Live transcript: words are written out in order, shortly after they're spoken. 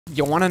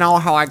You wanna know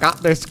how I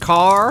got this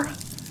car?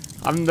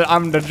 I'm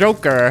the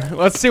Joker.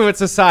 Let's see what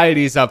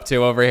society's up to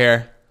over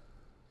here.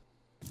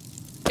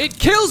 It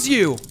kills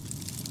you!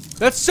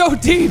 That's so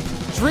deep!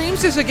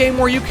 Dreams is a game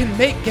where you can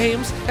make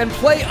games and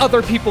play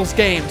other people's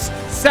games.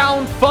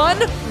 Sound fun?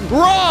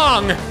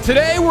 Wrong!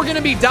 Today we're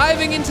gonna be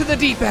diving into the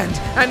deep end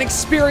and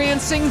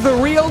experiencing the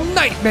real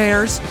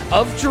nightmares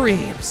of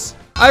dreams.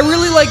 I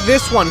really like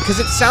this one because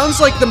it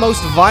sounds like the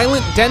most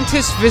violent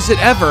dentist visit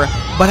ever,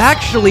 but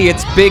actually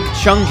it's Big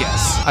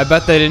Chungus. I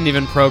bet they didn't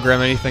even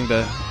program anything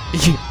to...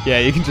 Yeah,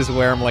 you can just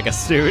wear them like a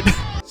suit.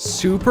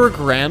 Super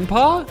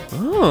Grandpa?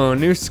 Oh,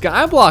 new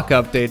Skyblock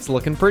update's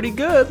looking pretty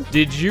good.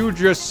 Did you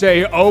just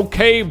say,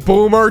 okay,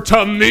 boomer,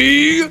 to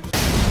me?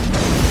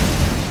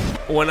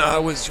 When I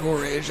was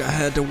your age, I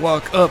had to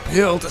walk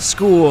uphill to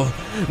school.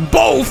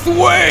 Both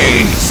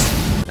ways!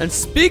 And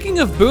speaking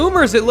of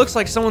boomers, it looks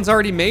like someone's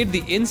already made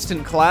the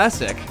instant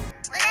classic.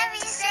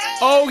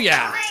 Oh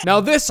yeah, now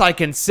this I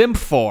can simp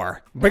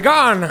for.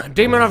 Begone,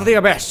 demon of the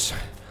abyss.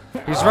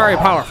 He's very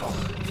powerful.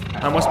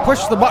 I must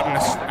push the button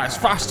as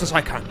fast as I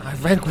can. I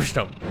vanquished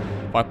him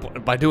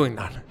by doing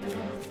that.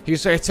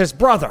 It's his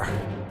brother.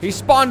 He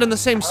spawned in the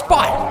same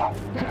spot.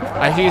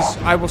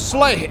 I will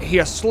slay. He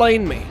has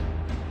slain me.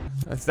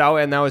 And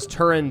that was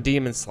Turin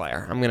Demon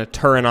Slayer. I'm gonna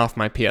turn off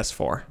my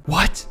PS4.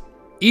 What?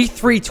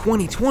 E3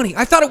 2020?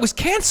 I thought it was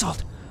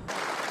canceled.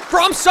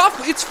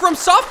 It's from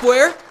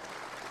Software.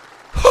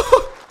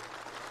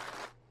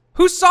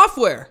 Who's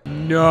Software?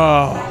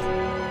 No.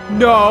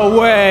 No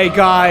way,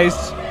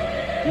 guys.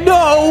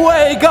 No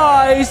way,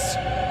 guys!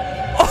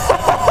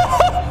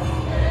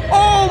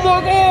 Oh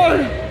my god!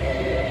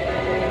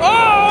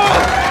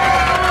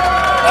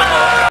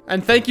 Oh!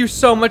 And thank you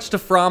so much to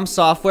From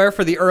Software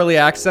for the early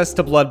access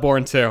to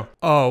Bloodborne 2.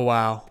 Oh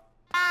wow.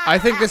 I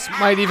think this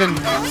might even...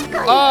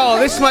 Oh,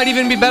 this might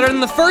even be better than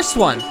the first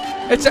one.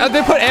 It's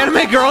they put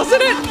anime girls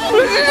in it?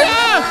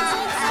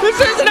 This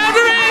isn't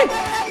anime!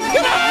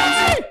 Get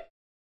away!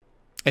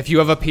 If you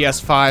have a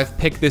PS5,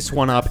 pick this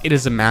one up. It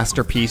is a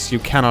masterpiece you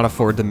cannot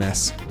afford to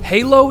miss.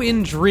 Halo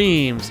in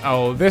Dreams.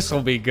 Oh,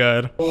 this'll be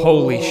good.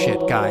 Holy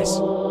shit, guys.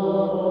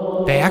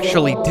 They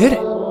actually did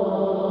it.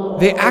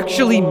 They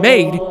actually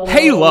made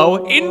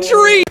Halo in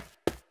Dreams.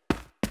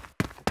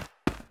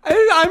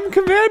 I'm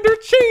Commander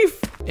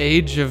Chief.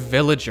 Age of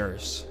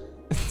Villagers.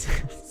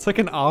 It's like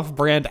an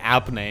off-brand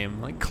app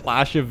name, like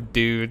Clash of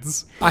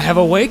Dudes. I have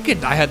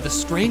awakened. I had the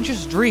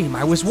strangest dream.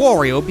 I was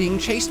Wario being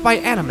chased by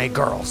anime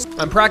girls.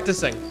 I'm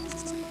practicing.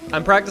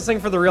 I'm practicing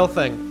for the real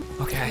thing.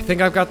 Okay, I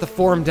think I've got the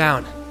form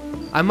down.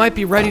 I might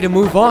be ready to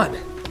move on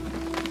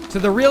to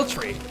the real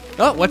tree.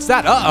 Oh, what's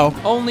that? Uh-oh.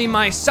 Only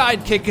my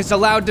sidekick is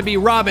allowed to be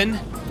Robin.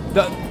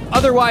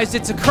 Otherwise,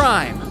 it's a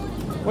crime.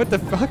 What the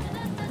fuck?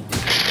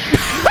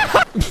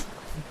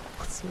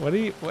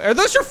 Are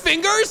those your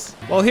fingers?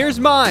 Well, here's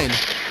mine.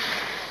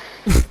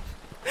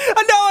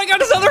 Oh no, I got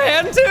his other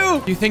hand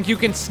too! You think you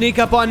can sneak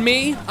up on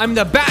me? I'm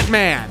the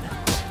Batman!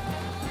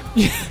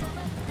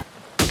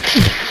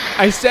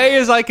 I say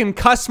as I can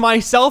cuss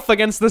myself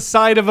against the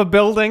side of a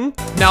building.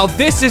 Now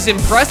this is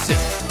impressive.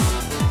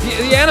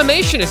 The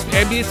animation is,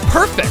 I mean, it's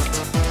perfect.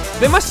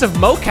 They must have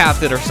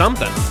mocapped it or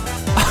something.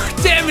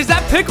 Damn, is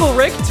that Pickle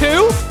Rick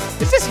too?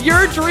 Is this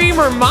your dream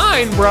or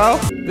mine, bro?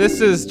 This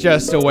is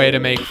just a way to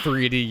make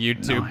 3D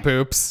YouTube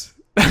poops.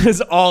 That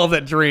is all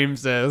that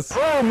Dreams is.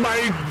 Oh my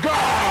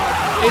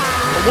god!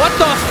 What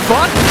the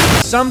fuck?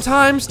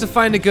 Sometimes to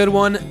find a good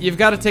one, you've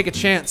got to take a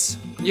chance.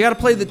 You got to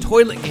play the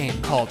toilet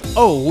game called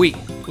Oh We.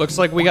 Looks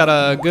like we got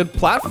a good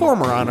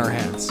platformer on our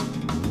hands.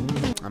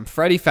 I'm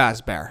Freddy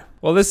Fazbear.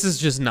 Well, this is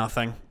just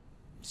nothing.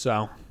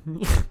 So.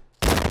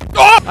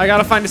 Oh! I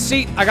gotta find a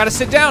seat. I gotta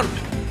sit down.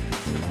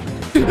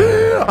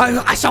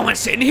 I someone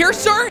sitting here,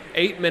 sir?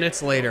 8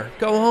 minutes later.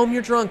 Go home,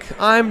 you're drunk.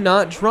 I'm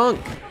not drunk.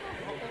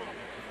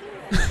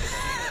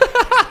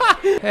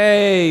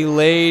 Hey,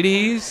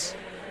 ladies.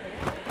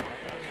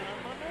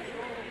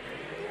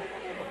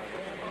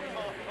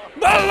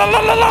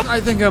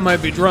 I think I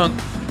might be drunk.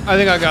 I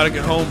think I gotta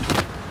get home.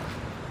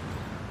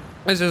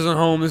 This isn't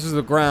home, this is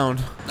the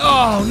ground.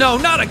 Oh, no,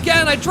 not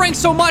again. I drank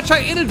so much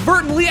I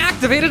inadvertently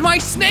activated my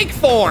snake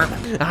form.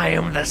 I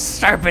am the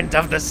serpent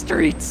of the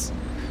streets.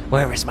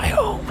 Where is my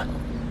home?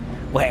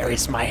 Where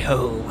is my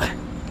home?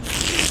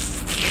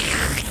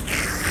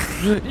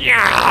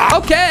 Yeah!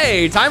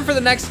 Okay, time for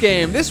the next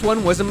game. This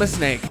one was a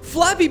mistake.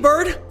 Flappy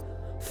Bird!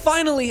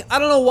 Finally, I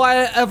don't know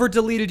why I ever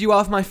deleted you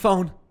off my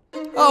phone.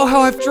 Oh,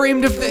 how I've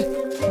dreamed of this.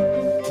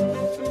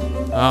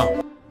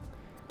 Oh.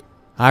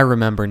 I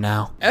remember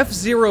now.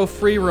 F-Zero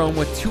Free Roam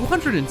with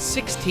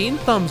 216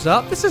 thumbs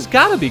up. This has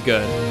gotta be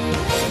good.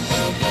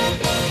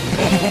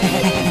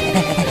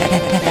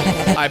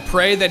 I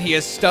pray that he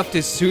has stuffed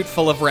his suit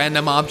full of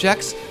random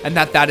objects and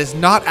that is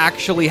not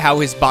actually how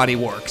his body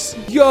works.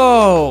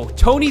 Yo,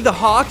 Tony the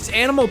Hawk's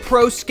Animal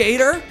Pro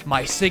Skater.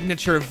 My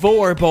signature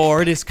Vor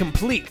board is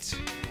complete.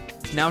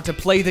 Now to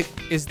play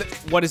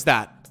what is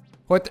that?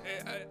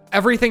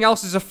 Everything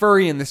else is a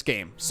furry in this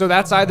game. So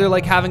that's either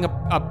like having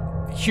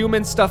a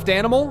human stuffed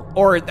animal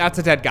or that's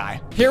a dead guy.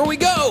 Here we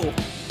go.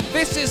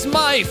 This is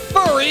my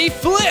furry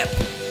flip!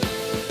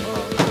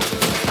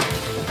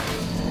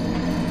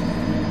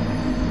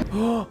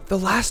 The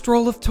last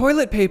roll of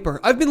toilet paper.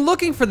 I've been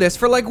looking for this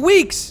for like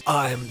weeks.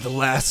 I'm the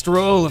last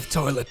roll of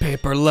toilet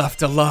paper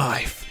left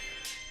alive.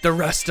 The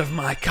rest of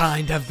my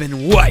kind have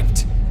been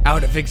wiped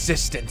out of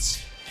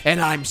existence.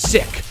 And I'm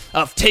sick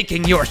of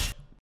taking your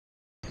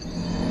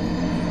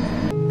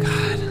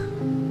God.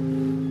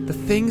 The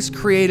things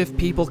creative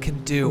people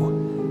can do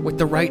with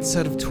the right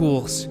set of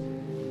tools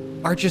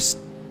are just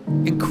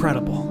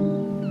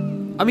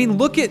incredible. I mean,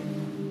 look at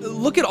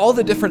all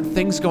the different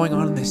things going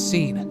on in this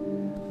scene.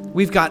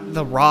 We've got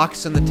the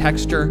rocks and the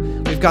texture.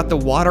 We've got the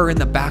water in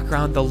the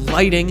background, the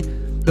lighting,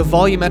 the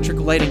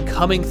volumetric lighting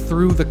coming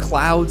through the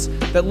clouds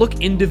that look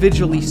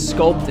individually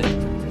sculpted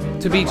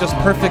to be just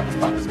perfect.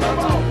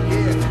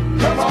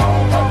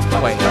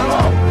 Wait.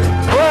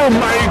 Oh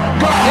my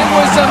God! It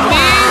was a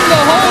meme the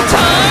whole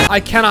time! I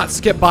cannot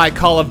skip by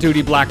Call of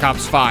Duty Black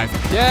Ops 5.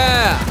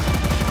 Yeah!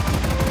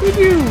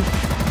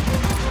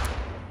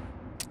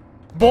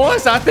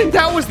 Boys, I think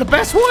that was the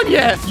best one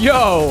yet!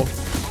 Yo!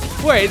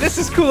 Wait, this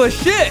is cool as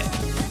shit!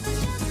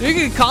 You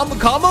can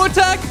combo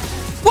attack?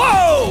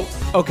 Whoa!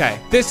 Okay,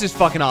 this is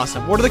fucking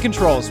awesome. What are the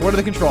controls? What are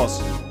the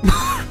controls?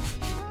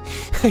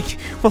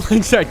 Well,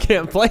 I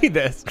can't play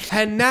this.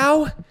 And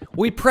now,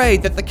 we pray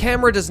that the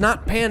camera does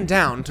not pan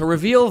down to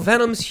reveal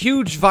Venom's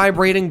huge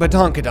vibrating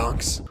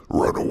badonkadonks.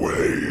 Run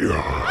away,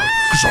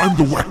 cause I'm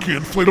the wacky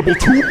inflatable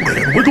tube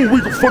man. Wiggle,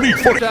 wiggle, funny,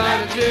 funny.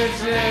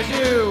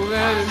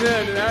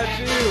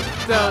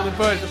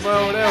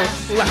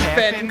 Laugh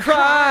and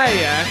cry,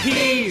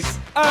 he's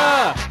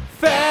a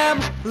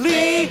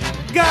family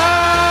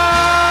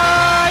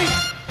guy.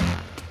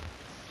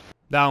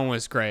 That one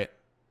was great.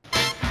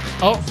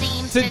 Oh,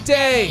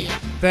 today,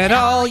 that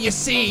all you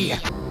see.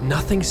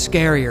 Nothing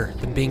scarier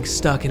than being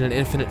stuck in an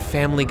infinite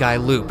Family Guy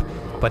loop.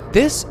 But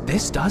this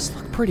does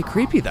look pretty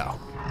creepy though.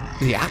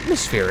 The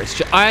atmosphere is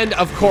just, and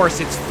of course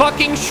it's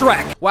fucking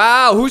Shrek.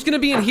 Wow, who's gonna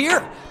be in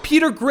here?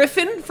 Peter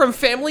Griffin from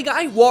Family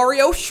Guy?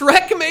 Wario?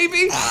 Shrek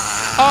maybe?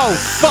 Oh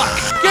fuck,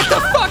 get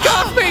the fuck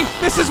off me!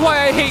 This is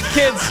why I hate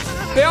kids.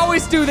 They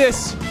always do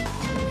this.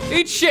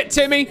 Eat shit,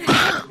 Timmy.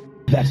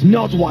 That's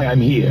not why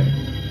I'm here.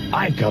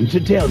 I've come to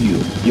tell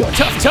you, you're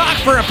Tough talk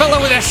for a fellow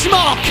with a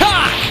small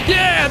cock.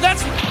 Yeah,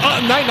 that's,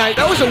 night night.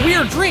 That was a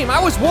weird dream. I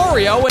was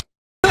Wario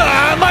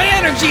and my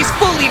energy's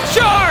fully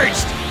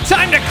charged.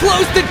 Time to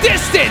close the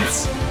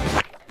distance.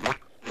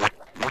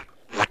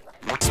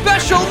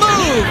 Special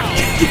move.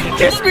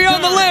 Kiss me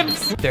on the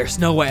lips. There's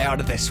no way out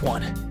of this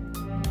one.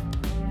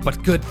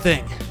 But good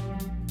thing,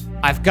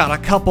 I've got a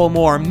couple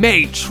more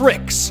made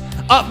tricks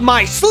up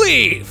my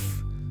sleeve.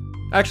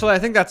 Actually, I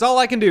think that's all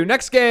I can do.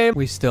 Next game.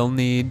 We still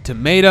need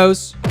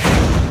tomatoes,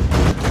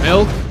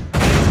 milk,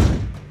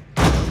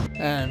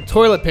 and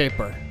toilet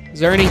paper. Is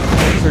there any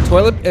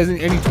toilet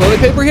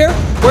paper here?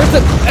 Where's the,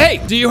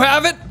 hey, do you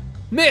have it?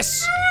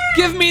 Miss,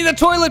 give me the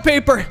toilet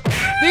paper.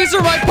 These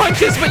are my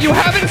punches, but you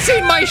haven't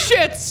seen my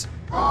shits.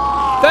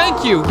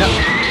 Thank you. No.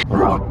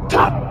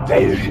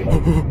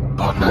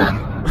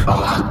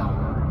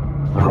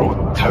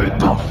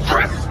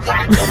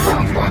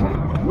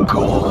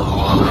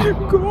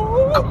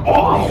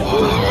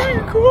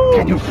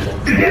 Can you feel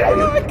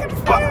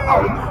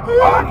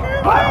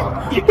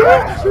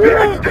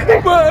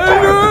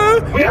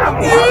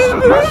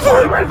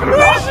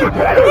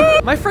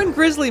My friend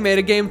Grizzly made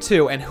a game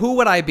too, and who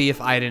would I be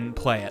if I didn't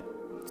play it?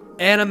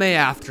 Anime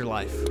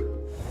Afterlife.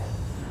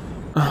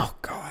 Oh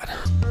God.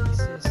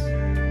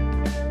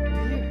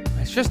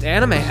 It's just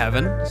anime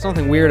heaven. There's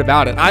nothing weird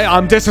about it.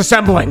 I'm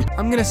disassembling.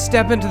 I'm gonna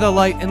step into the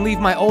light and leave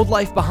my old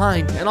life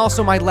behind, and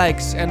also my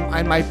legs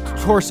and my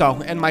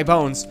torso and my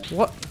bones.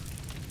 What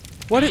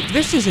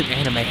this isn't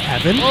anime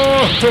heaven.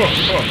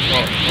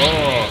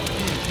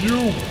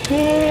 You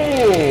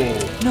fool!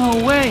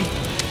 No way.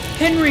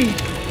 Henry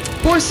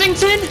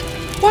Horsington?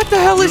 What the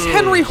hell is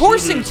Henry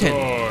Horsington?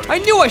 I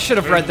knew I should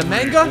have read the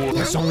manga.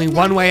 There's only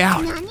one way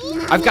out.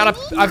 I've got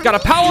to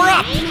power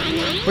up,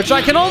 which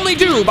I can only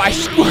do by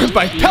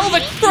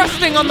pelvic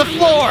thrusting on the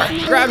floor.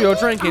 Grab your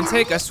drink and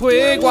take a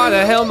swig. Why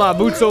the hell my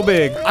boots so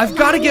big? I've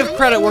got to give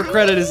credit where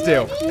credit is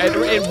due.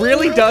 It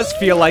really does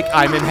feel like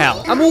I'm in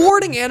hell. I'm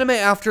awarding Anime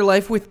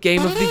Afterlife with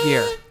Game of the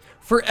Year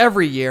for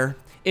every year,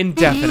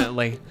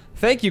 indefinitely.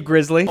 Thank you,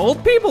 Grizzly.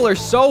 Old people are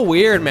so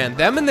weird, man.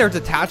 Them and their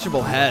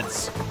detachable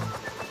heads.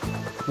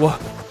 Whoa.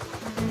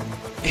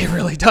 It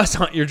really does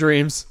haunt your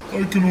dreams.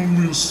 I can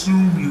only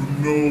assume you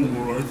know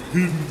where I've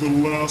hidden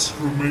the last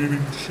remaining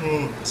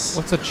chuds.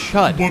 What's a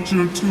chud? But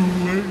you're too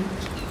late.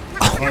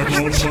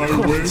 I'm on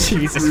my way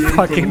Jesus to create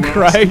fucking the last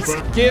Christ.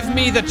 ba- Give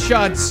me the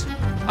chuds.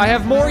 I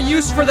have more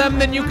use for them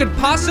than you could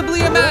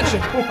possibly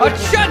imagine. A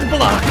chud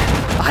block.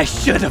 I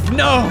should have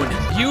known.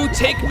 You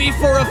take me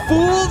for a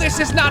fool? This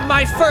is not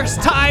my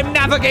first time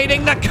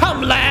navigating the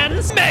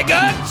Cumlands.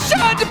 Mega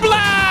Chud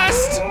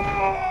Blast!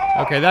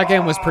 Okay, that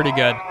game was pretty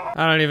good.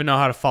 I don't even know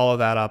how to follow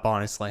that up,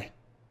 honestly.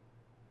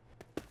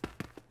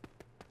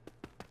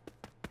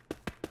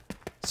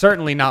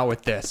 Certainly not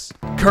with this.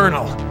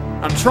 Colonel,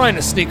 I'm trying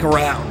to sneak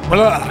around.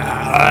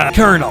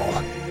 Colonel,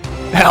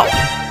 help.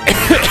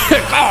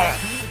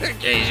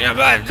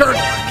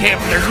 Colonel,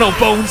 there's no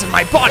bones in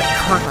my body.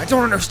 Colonel, I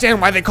don't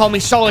understand why they call me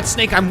Solid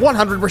Snake. I'm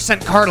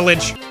 100%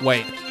 cartilage.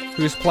 Wait,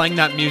 who's playing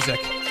that music?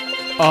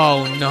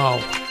 Oh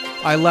no,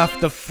 I left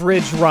the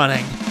fridge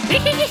running.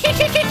 It's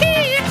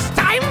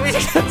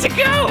time to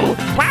go.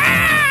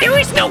 Wow, there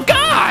is no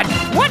God.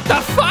 What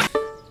the fuck?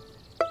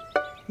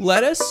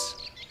 Let us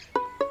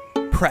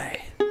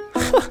pray.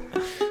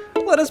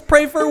 Let us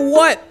pray for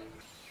what?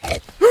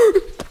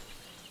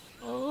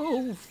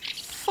 Oh,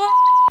 fuck.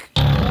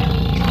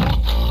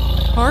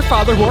 Our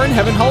Father who art in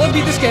heaven, hallowed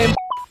be this game.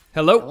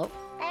 Hello?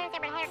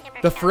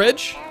 The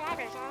fridge?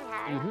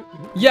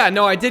 Yeah,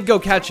 no, I did go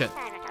catch it.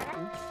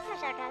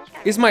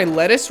 Is my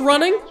lettuce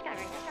running?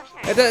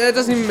 That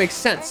doesn't even make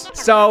sense.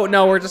 So,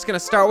 no, we're just gonna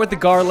start with the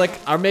garlic,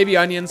 or maybe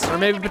onions, or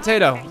maybe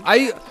potato.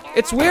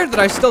 It's weird that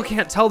I still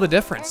can't tell the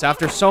difference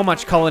after so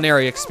much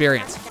culinary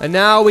experience. And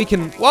now we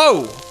can,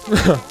 whoa!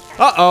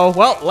 Uh-oh,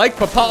 well, like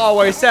Papa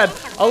always said,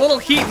 a little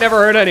heat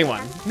never hurt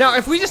anyone. Now,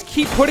 if we just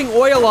keep putting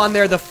oil on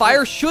there, the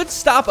fire should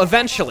stop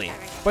eventually.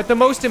 But the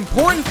most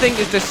important thing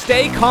is to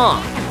stay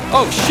calm.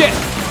 Oh, shit!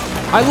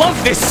 I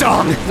love this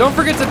song! Don't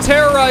forget to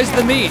terrorize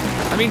the meat.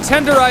 I mean,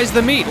 tenderize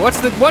the meat. What's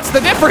the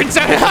difference?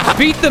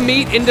 Beat the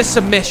meat into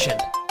submission.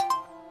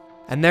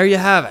 And there you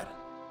have it.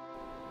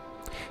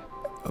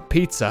 A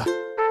pizza.